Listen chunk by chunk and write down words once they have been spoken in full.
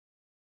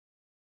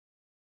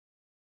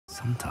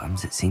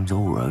Sometimes it seems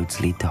all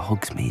roads lead to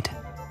Hogsmeade.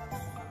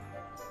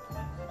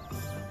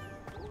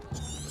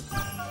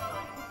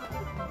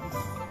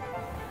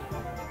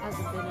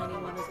 Hasn't been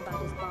anyone as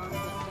bad as Barnes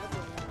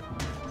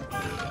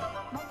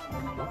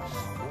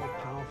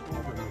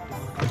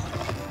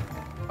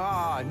as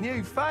Ah,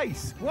 new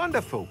face.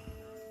 Wonderful.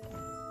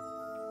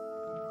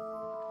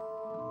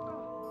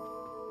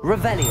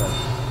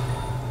 Revelio.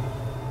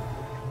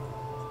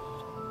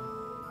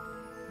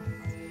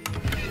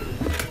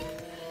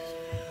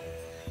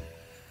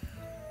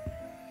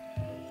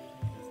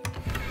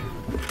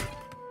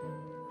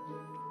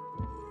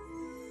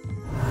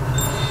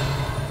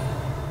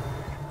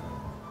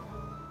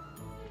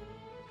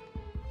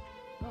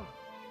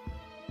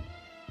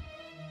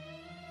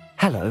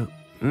 Hello,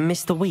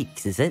 Mr.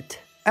 Weekes, is it?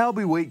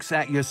 Albie Weekes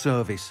at your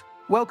service.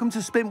 Welcome to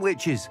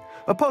Spintwitches.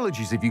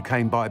 Apologies if you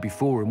came by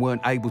before and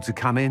weren't able to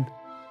come in.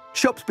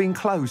 Shop's been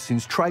closed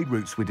since trade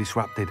routes were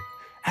disrupted.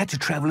 Had to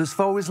travel as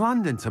far as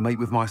London to meet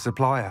with my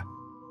supplier.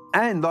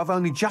 And I've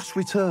only just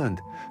returned,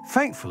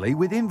 thankfully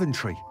with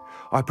inventory.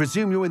 I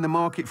presume you're in the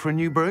market for a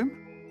new broom?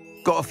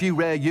 Got a few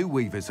rare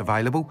yew-weavers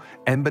available,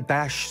 Ember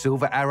Dash,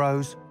 Silver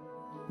Arrows,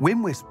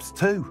 Wind Wisps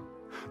too.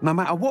 No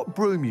matter what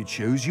broom you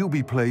choose, you'll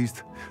be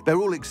pleased. They're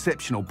all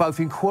exceptional, both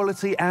in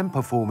quality and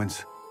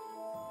performance.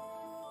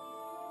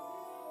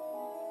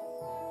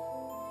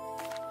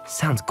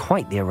 Sounds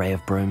quite the array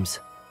of brooms.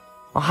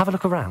 I'll have a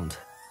look around.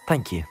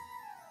 Thank you.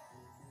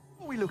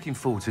 What are we looking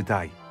for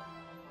today?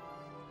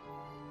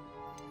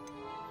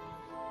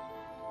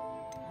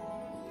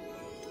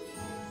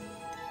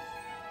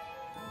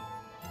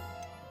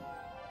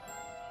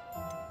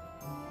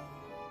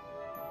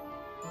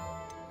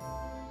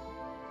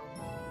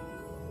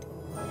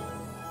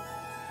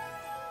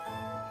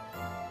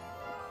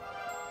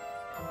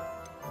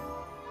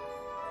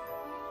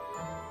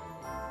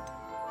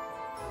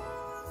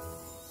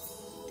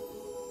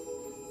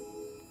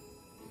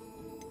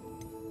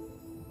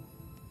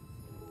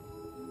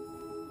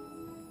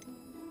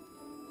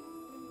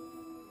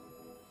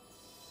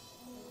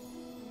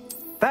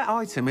 That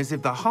item is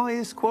of the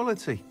highest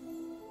quality.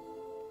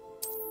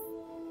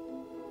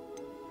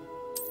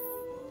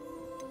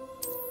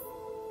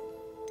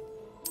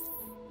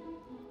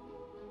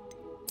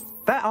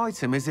 That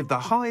item is of the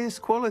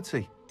highest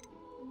quality.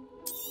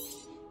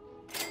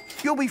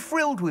 You'll be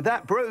thrilled with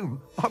that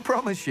broom, I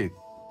promise you.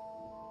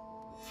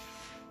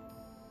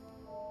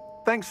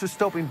 Thanks for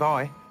stopping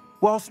by.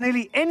 Whilst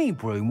nearly any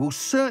broom will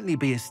certainly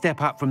be a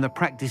step up from the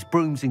practice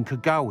brooms in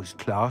Kogawa's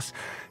class,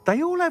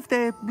 they all have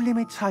their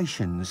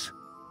limitations.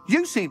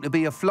 You seem to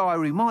be a flyer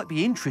who might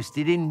be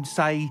interested in,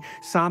 say,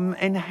 some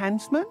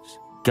enhancements?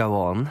 Go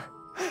on.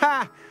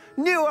 Ha!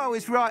 Knew I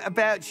was right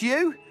about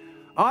you.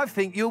 I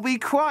think you'll be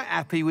quite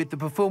happy with the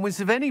performance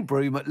of any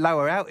broom at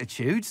lower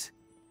altitudes.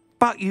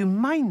 But you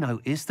may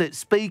notice that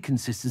speed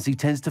consistency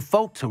tends to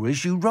falter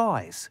as you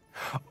rise.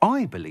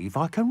 I believe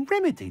I can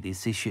remedy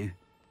this issue.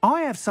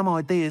 I have some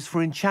ideas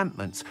for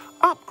enchantments,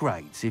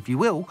 upgrades, if you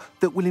will,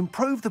 that will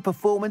improve the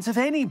performance of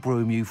any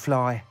broom you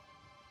fly.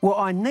 What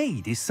I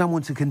need is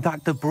someone to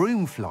conduct a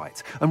broom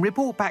flight and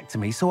report back to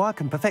me so I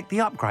can perfect the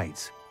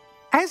upgrades.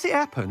 As it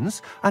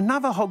happens,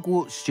 another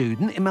Hogwarts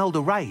student,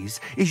 Imelda Reyes,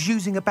 is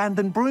using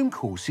abandoned broom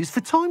courses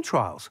for time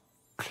trials.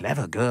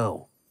 Clever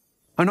girl.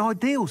 An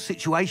ideal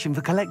situation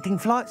for collecting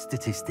flight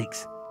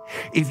statistics.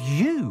 If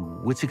you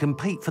were to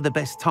compete for the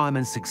best time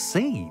and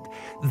succeed,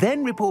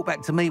 then report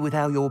back to me with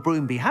how your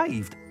broom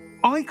behaved,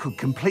 I could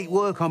complete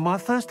work on my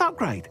first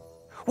upgrade.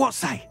 What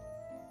say?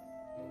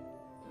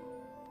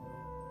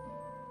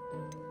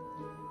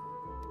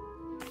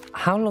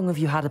 How long have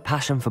you had a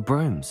passion for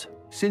brooms?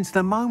 Since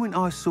the moment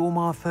I saw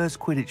my first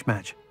Quidditch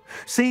match.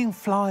 Seeing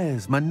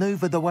flyers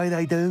manoeuvre the way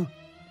they do.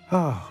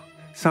 Oh,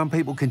 some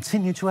people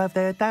continue to have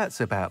their doubts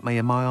about me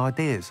and my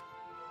ideas.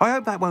 I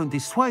hope that won't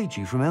dissuade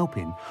you from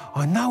helping.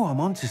 I know I'm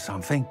onto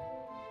something.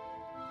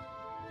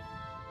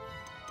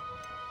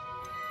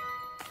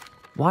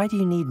 Why do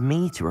you need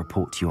me to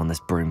report to you on this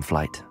broom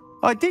flight?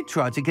 I did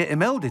try to get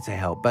Imelda to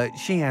help, but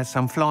she has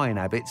some flying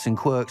habits and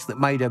quirks that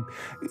made her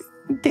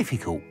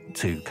difficult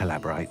to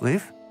collaborate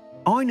with.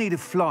 I need a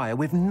flyer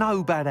with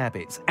no bad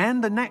habits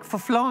and the knack for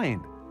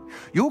flying.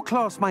 Your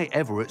classmate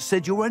Everett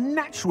said you're a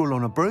natural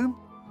on a broom.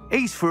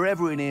 He's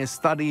forever in here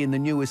studying the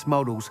newest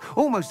models,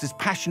 almost as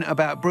passionate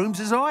about brooms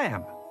as I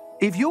am.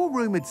 If your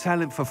rumoured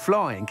talent for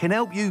flying can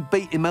help you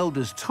beat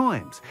Imelda's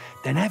times,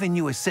 then having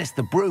you assess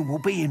the broom will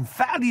be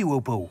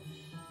invaluable.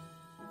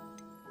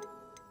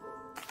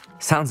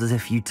 Sounds as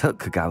if you took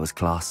Kogawa's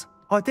class.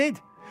 I did,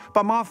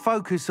 but my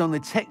focus on the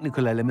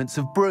technical elements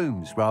of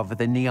brooms rather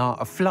than the art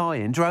of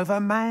flying drove her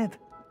mad.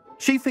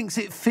 She thinks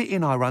it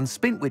fitting I run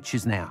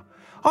Spintwitches now.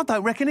 I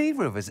don't reckon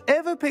either of us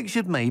ever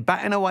pictured me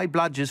batting away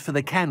bludgers for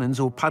the Cannons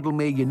or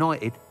Puddlemere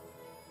United.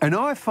 And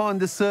I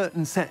find a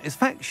certain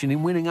satisfaction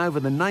in winning over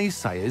the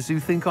naysayers who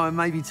think I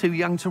may be too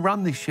young to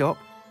run this shop.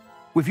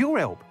 With your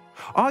help,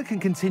 I can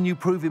continue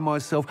proving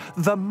myself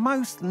the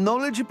most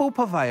knowledgeable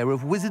purveyor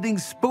of wizarding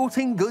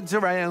sporting goods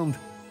around.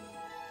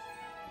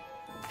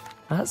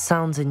 That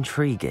sounds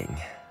intriguing.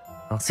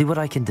 I'll see what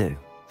I can do.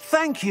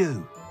 Thank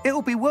you.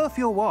 It'll be worth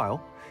your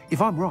while.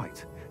 If I'm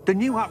right, the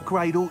new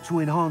upgrade ought to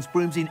enhance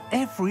brooms in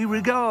every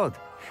regard.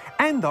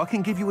 And I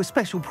can give you a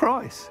special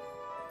price.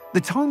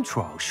 The time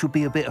trial should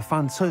be a bit of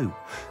fun too.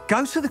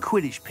 Go to the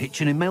Quidditch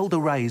pitch and Imelda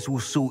Reyes will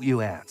sort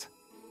you out.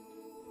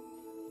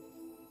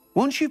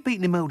 Once you've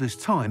beaten Imelda's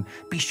time,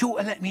 be sure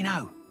to let me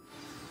know.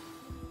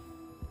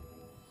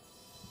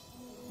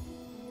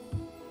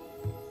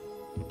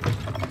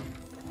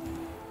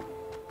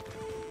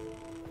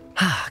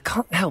 I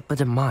can't help but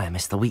admire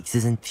Mr.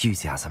 Weekes'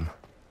 enthusiasm.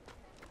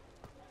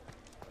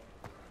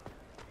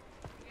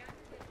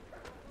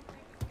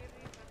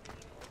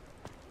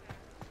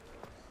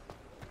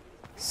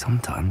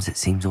 Sometimes it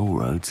seems all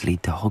roads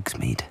lead to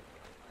Hogsmeade.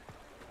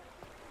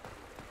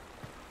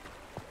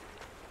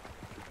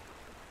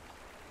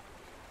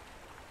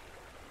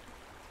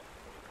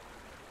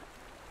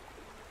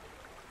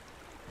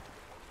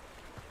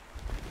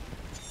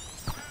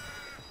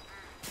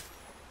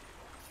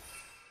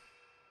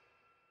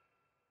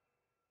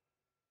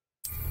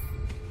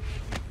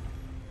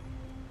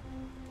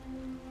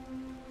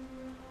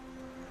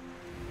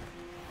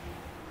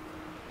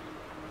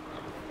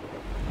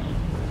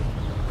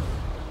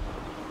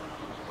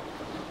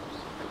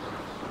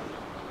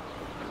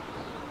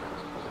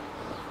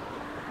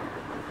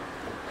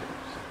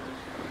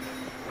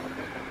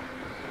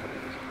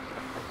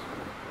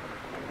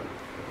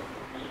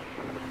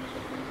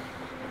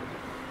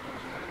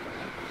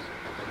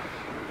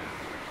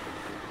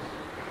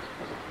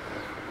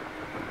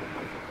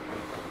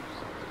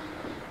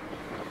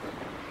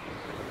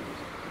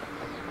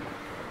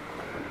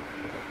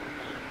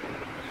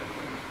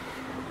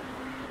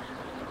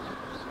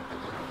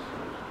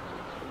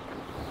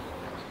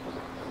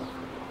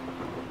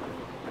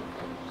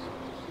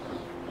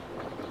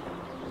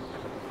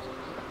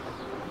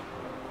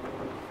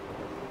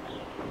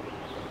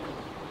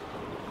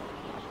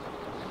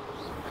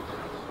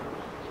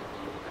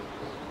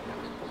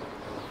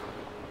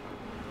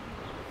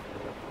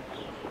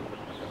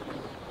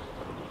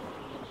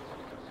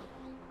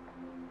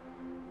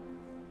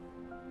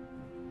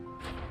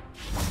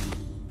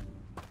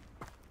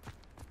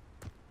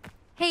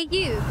 Hey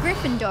you,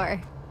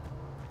 Gryffindor.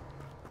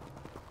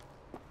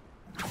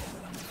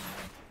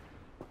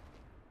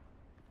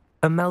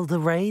 Imelda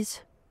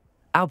Reyes?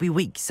 Albie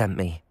Weekes sent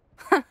me.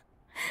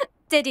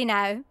 Did he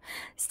now?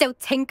 Still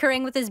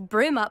tinkering with his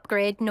broom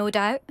upgrade, no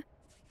doubt.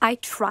 I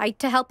tried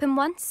to help him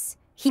once.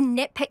 He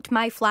nitpicked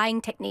my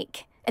flying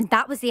technique, and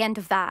that was the end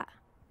of that.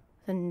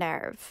 The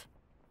nerve.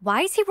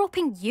 Why is he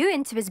roping you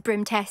into his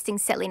broom testing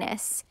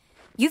silliness?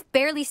 You've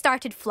barely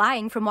started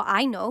flying from what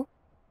I know.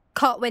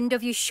 Caught wind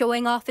of you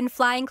showing off in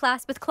flying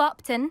class with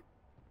Clopton.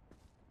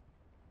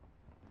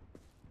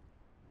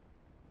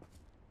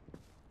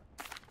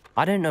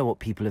 I don't know what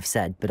people have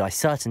said, but I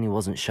certainly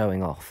wasn't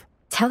showing off.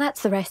 Tell that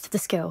to the rest of the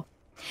school.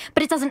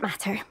 But it doesn't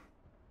matter.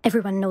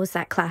 Everyone knows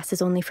that class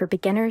is only for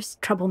beginners,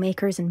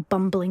 troublemakers, and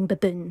bumbling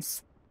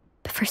baboons.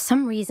 But for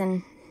some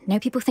reason, now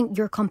people think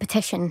you're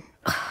competition.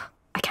 Ugh,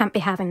 I can't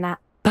be having that.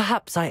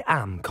 Perhaps I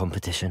am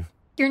competition.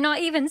 You're not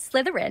even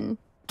Slytherin.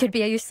 Could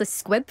be a useless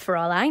squib for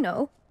all I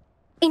know.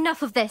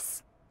 Enough of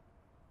this.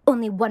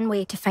 Only one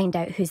way to find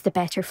out who's the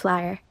better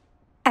flyer.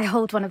 I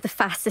hold one of the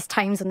fastest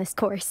times on this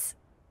course.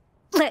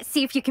 Let's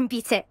see if you can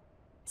beat it.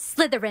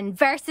 Slytherin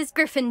versus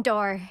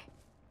Gryffindor.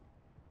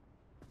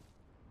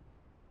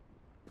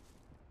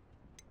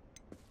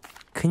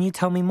 Can you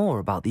tell me more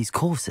about these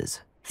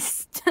courses?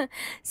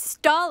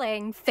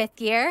 Stalling,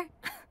 5th year.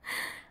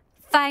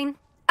 Fine,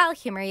 I'll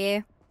humour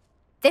you.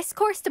 This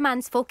course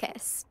demands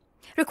focus.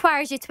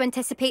 Requires you to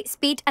anticipate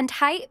speed and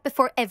height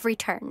before every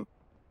turn.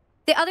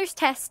 The others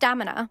test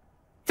stamina.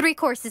 3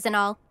 courses in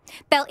all,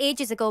 built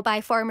ages ago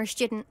by former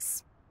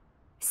students.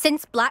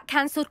 Since Black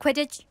cancelled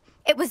Quidditch,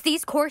 it was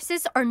these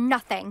courses or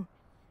nothing.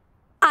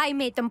 I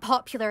made them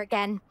popular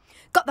again.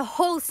 Got the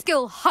whole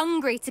school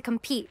hungry to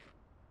compete.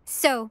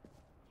 So,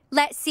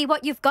 let's see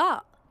what you've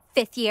got,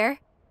 5th year.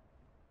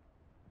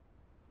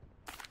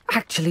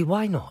 Actually,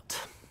 why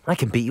not? I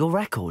can beat your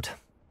record.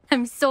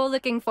 I'm so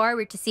looking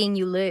forward to seeing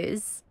you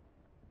lose.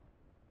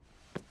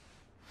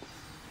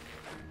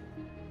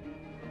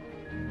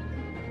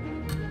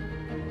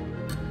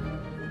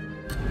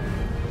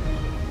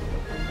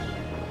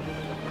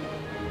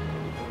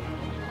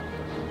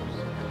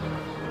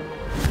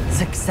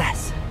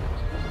 Success!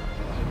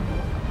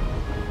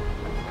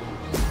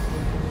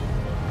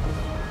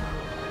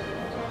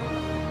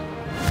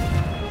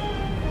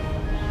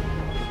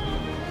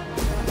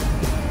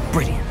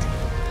 Brilliant.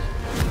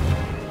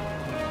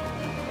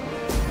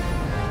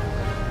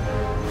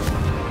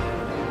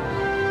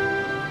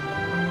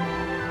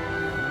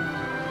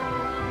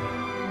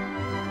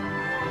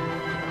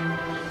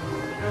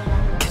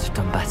 Could have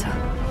done better.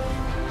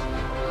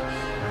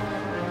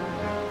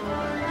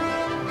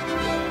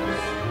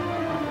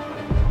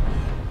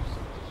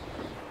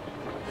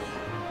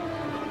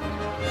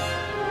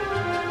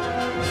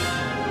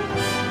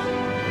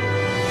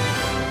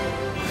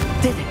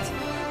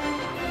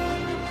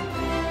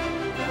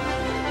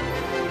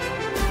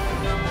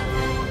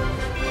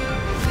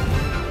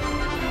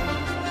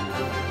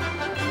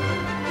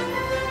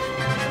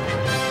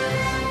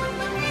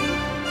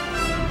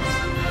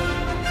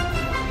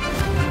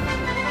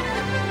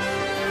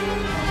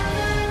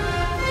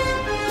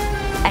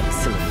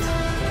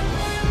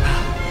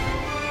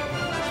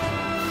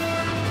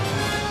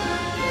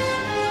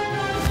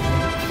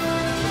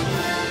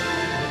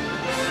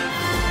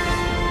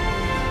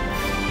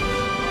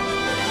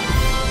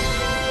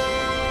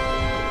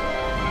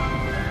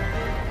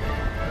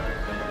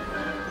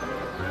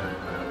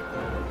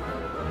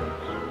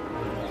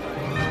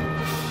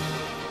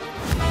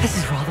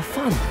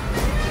 fun.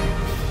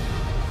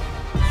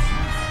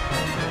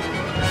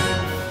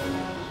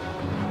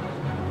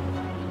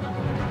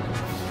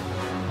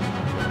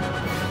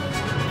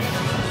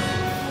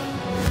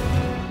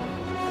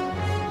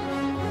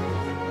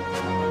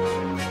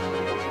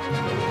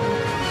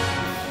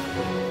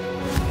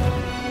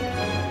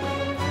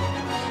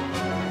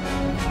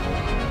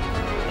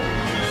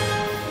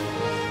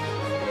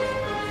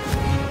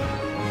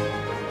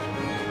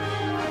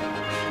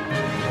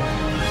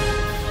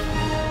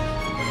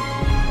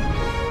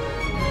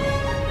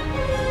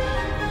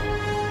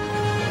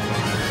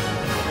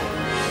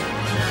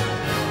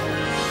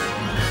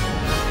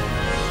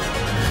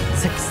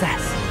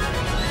 Success.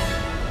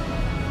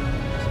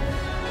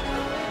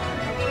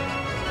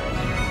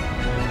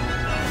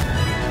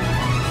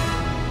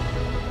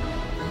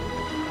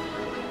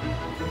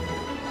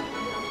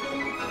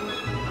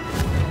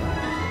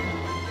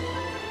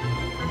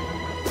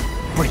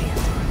 Brilliant.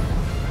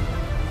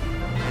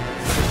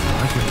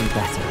 I can do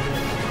better.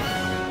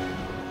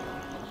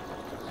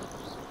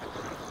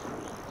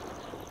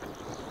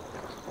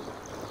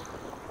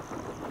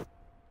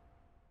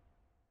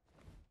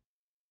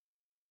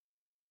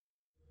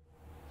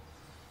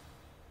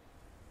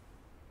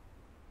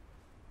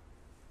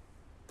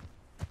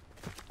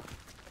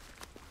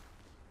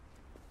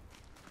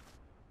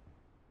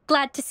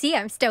 Glad to see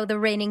I'm still the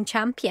reigning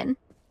champion.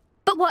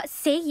 But what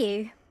say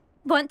you?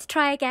 Want to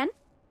try again?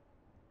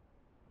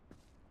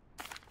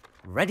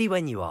 Ready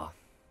when you are.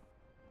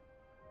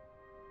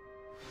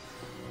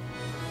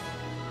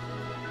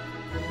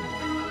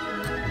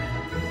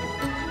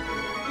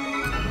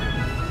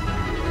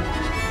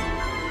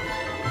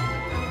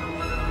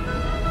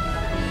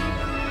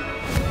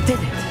 Did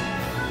it?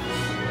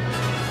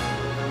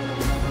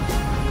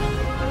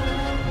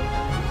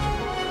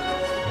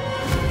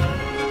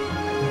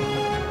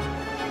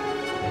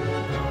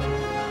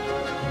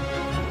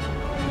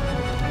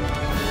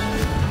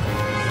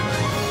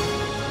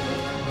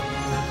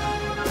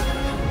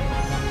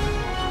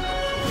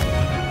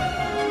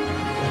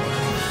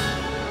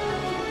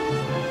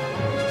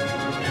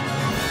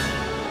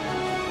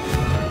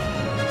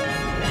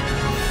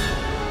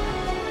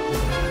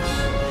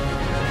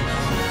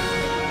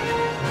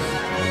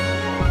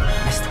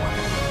 Missed one.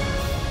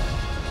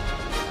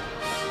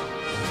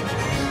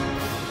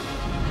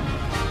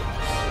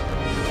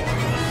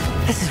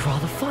 This is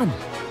rather fun.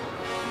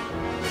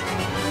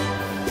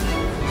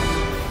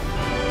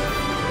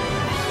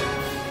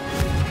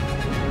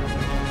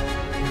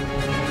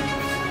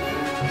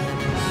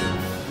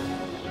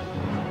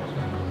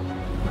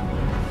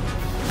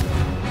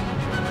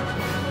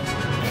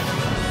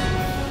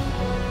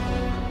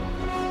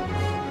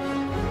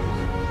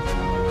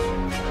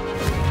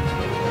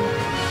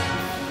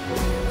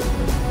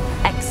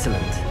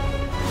 Excellent.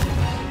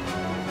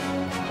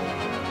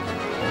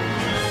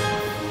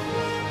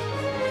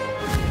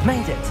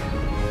 Made it.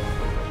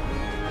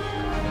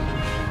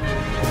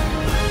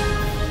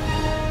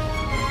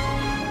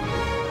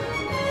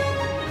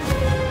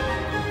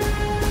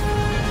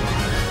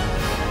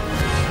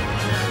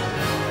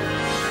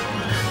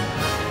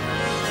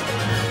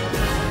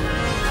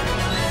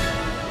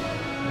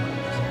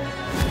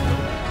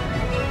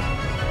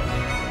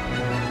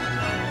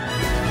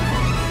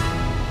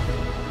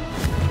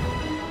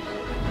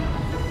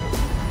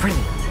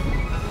 Brilliant.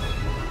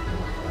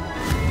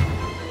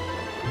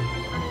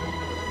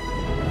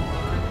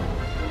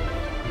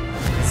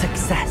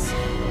 Success.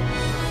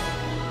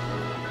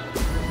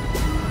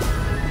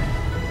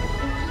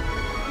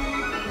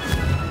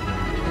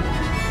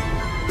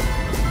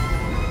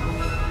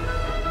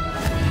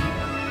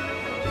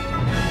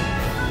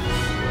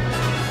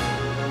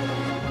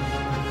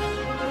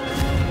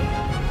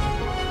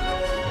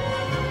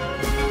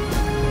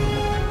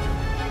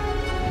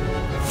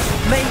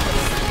 Made it.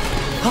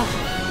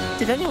 Oh,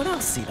 did anyone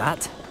else see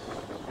that?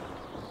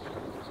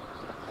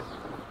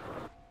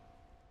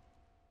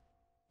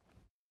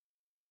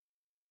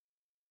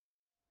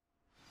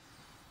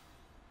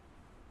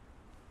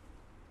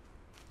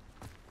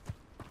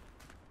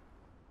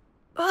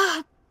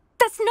 Ugh,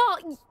 that's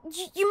not...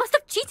 You must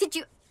have cheated,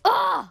 you...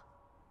 Ugh!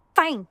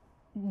 Fine.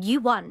 You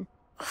won.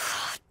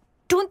 Ugh,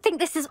 don't think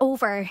this is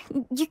over.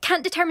 You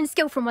can't determine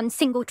skill from one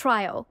single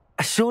trial.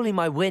 Surely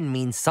my win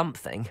means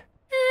something.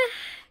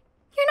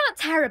 You're not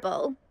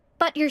terrible,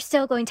 but you're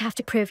still going to have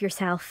to prove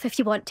yourself if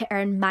you want to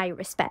earn my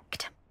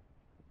respect.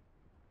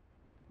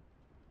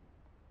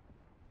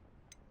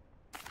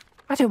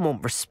 I don't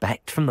want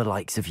respect from the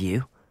likes of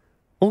you.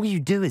 All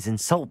you do is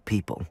insult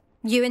people.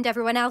 You and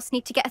everyone else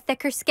need to get a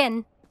thicker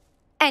skin.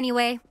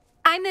 Anyway,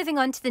 I'm moving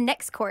on to the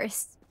next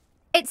course.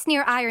 It's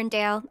near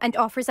Irondale and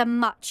offers a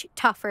much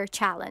tougher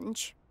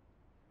challenge.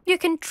 You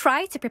can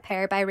try to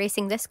prepare by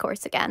racing this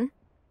course again.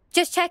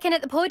 Just check in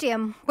at the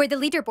podium, where the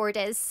leaderboard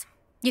is.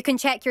 You can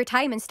check your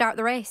time and start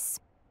the race.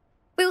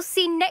 We'll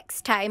see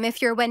next time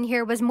if your win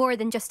here was more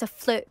than just a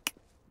fluke.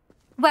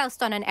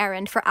 Whilst on an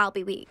errand for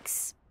Albie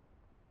Weekes.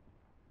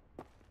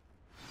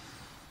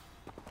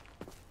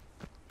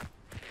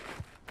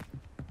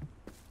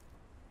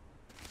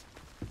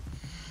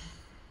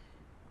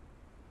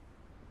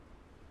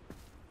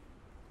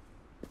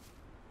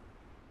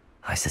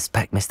 I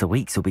suspect Mr.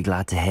 Weekes will be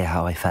glad to hear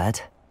how I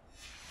fared.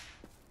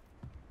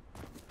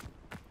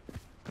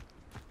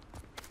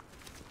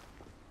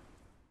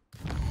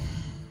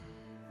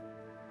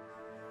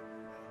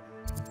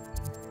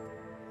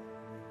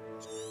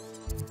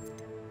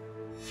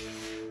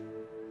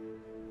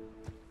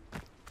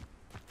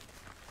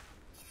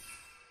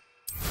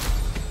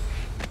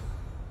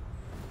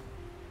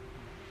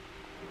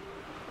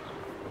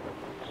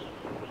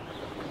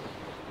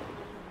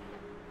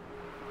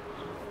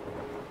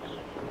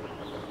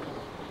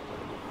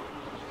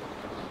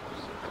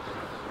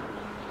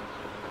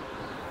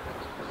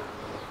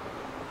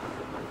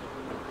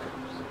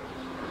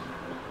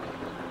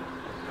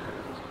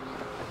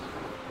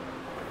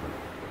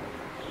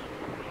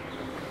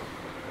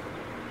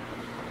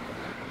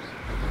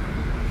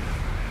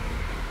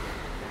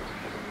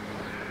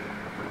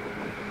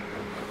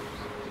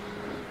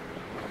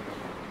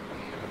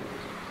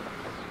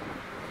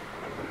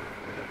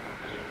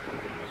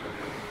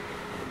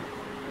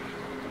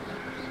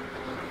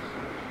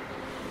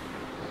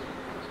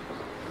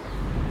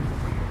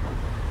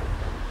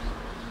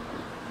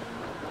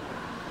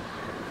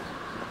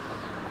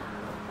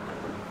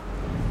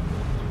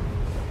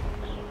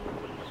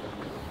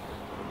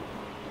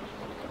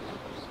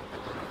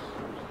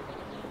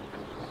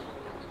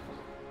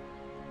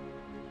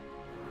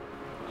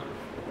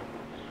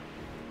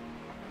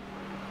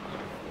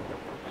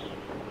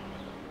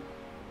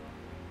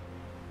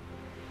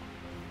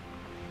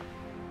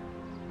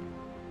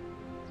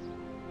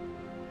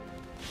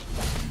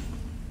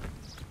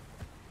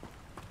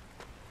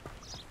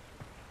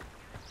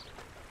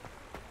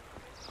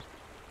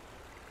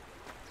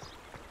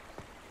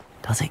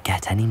 Does it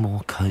get any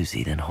more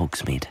cosy than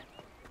Hogsmeade?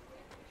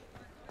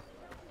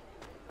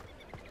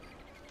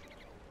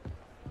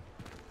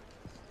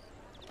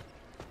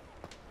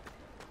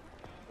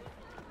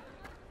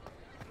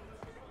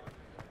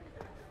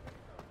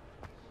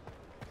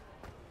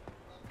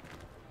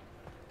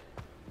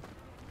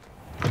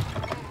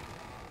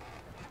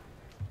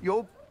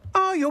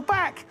 You're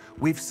back!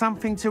 With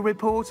something to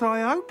report,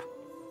 I hope?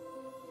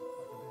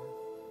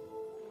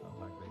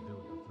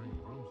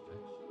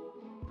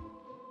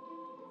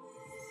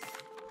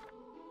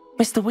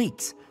 Mr.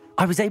 Weekes,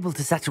 I was able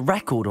to set a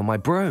record on my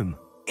broom.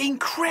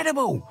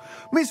 Incredible!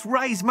 Miss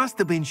Reyes must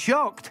have been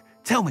shocked.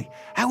 Tell me,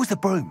 how was the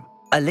broom?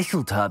 A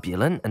little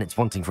turbulent, and it's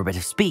wanting for a bit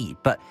of speed,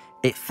 but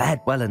it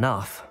fared well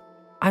enough.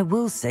 I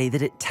will say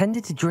that it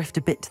tended to drift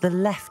a bit to the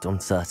left on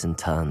certain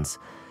turns.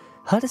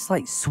 Heard a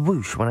slight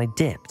swoosh when I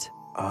dipped.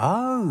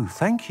 Oh,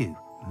 thank you.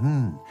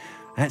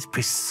 That's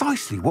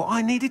precisely what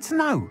I needed to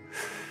know.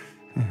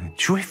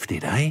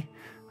 Drifted, eh?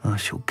 I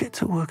shall get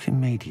to work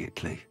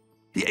immediately.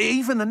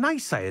 Even the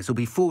naysayers will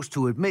be forced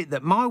to admit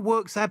that my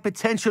work's had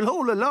potential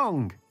all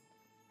along.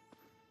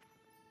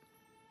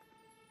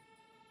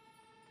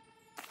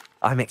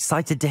 I'm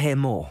excited to hear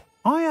more.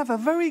 I have a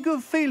very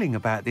good feeling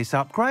about this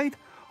upgrade.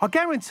 I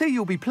guarantee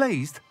you'll be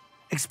pleased.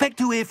 Expect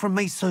to hear from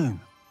me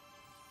soon.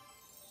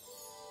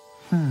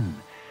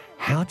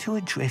 How to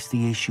address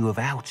the issue of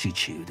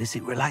altitude as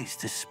it relates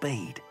to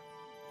speed?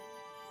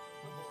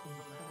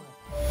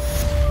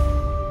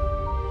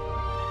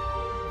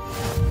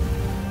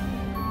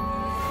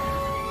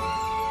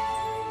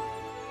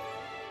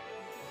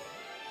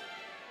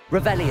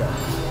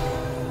 Revelio.